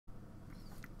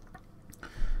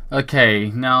Okay,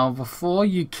 now before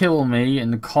you kill me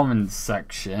in the comments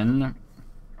section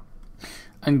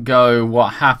and go,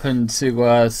 what happened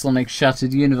to Sonic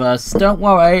Shattered Universe, don't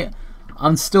worry,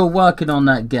 I'm still working on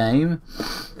that game.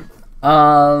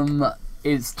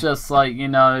 It's just like, you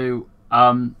know,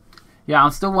 yeah,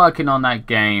 I'm still working on that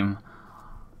game.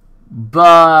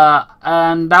 But,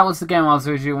 and that was the game I was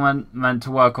originally meant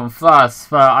to work on first,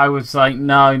 but I was like,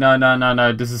 no,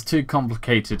 this is too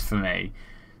complicated for me.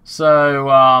 So,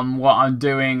 what I'm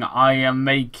doing, I am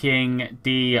making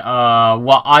the,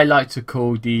 what I like to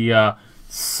call the,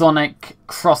 Sonic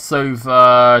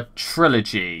crossover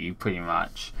trilogy, pretty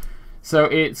much. So,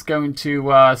 it's going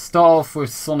to, start off with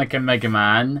Sonic and Mega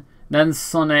Man, then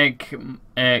Sonic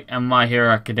and My Hero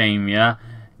Academia,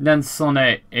 then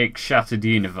Sonic Shattered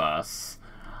Universe.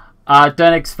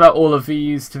 Don't expect all of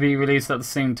these to be released at the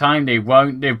same time. They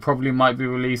won't. They probably might be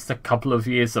released a couple of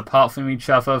years apart from each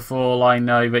other for all I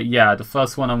know. But yeah, the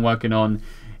first one I'm working on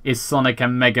is Sonic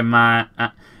and Mega Man.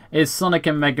 Sonic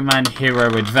and Mega Man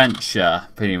Hero Adventure,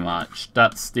 pretty much.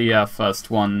 That's the first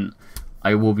one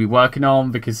I will be working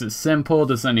on because it's simple.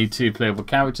 There's only 2 playable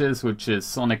characters, which is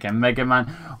Sonic and Mega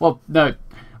Man. Well, no.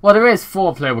 Well, there is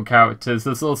 4 playable characters.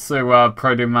 There's also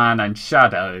Proto Man and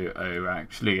Shadow,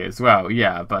 actually, as well.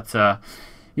 Yeah, but,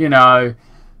 you know,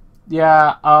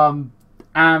 yeah,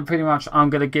 and pretty much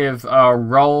I'm going to give a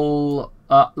role,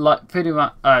 like, pretty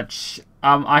much,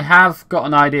 I have got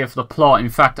an idea for the plot. In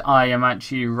fact, I am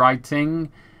actually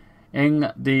writing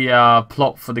in the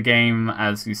plot for the game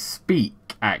as we speak,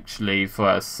 actually,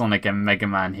 for Sonic and Mega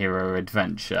Man Hero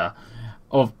Adventure.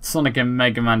 Or Sonic and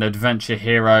Mega Man Adventure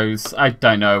Heroes. I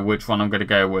don't know which one I'm going to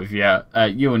go with yet.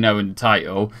 You'll know in the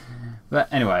title. But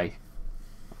anyway.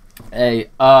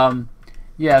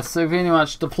 Yeah, so pretty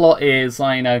much the plot is,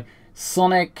 you know,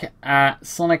 Sonic and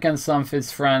some of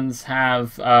his friends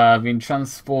have been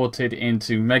transported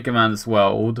into Mega Man's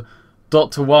world.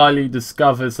 Dr. Wily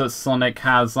discovers that Sonic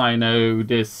has, I know,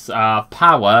 this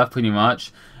power, pretty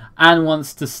much. And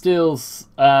wants to steal,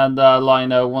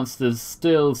 Lino wants to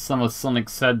steal some of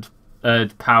Sonic's said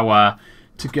power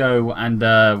to go and,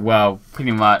 well,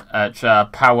 pretty much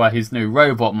power his new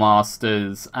robot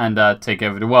masters and take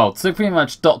over the world. So pretty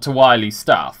much Dr. Wily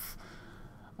stuff.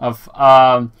 Of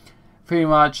pretty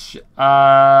much,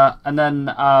 and then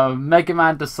Mega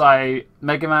Man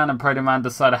and Proto Man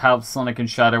decide to help Sonic and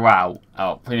Shadow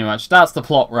out. Pretty much that's the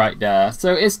plot right there.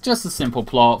 So it's just a simple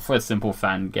plot for a simple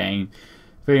fan game.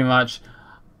 Pretty much,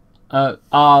 like,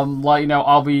 you know,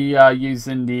 I'll be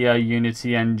using the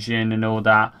Unity engine and all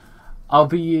that.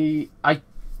 Like,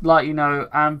 you know,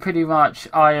 and pretty much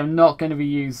I am not going to be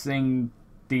using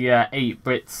the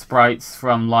 8-bit sprites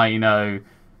from, like, you know,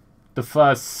 the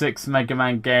first 6 Mega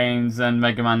Man games and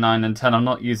Mega Man 9 and 10. I'm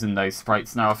not using those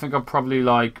sprites now. I think I'll probably,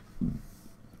 like,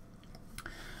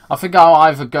 I think I'll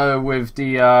either go with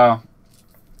the,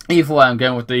 either way, I'm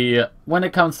going with the, when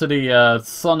it comes to the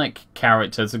Sonic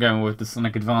characters, I'm going with the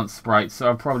Sonic Advanced sprites, so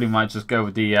I probably might just go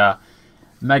with the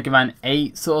Mega Man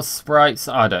 8 sort of sprites,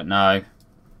 I don't know.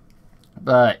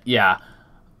 But, yeah.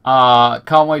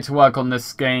 Can't wait to work on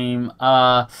this game.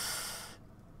 I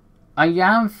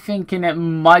am thinking it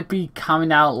might be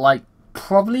coming out, like,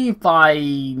 probably by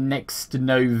next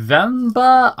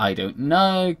November? I don't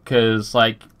know, because,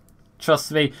 like,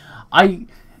 trust me,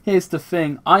 here's the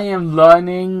thing, I am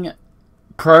learning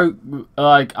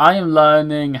I am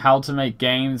learning how to make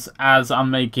games as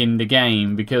I'm making the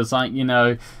game, because, like, you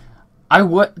know,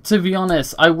 to be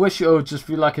honest, I wish it would just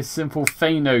be like a simple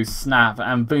Thanos snap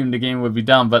and boom, the game would be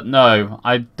done, but no,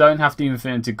 I don't have the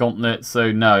Infinity Gauntlet,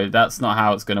 so no, that's not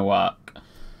how it's gonna work.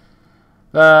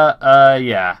 But,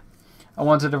 yeah. I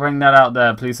wanted to bring that out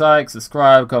there. Please like,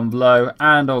 subscribe, comment below,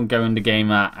 and on Going the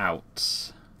Gamer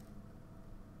out.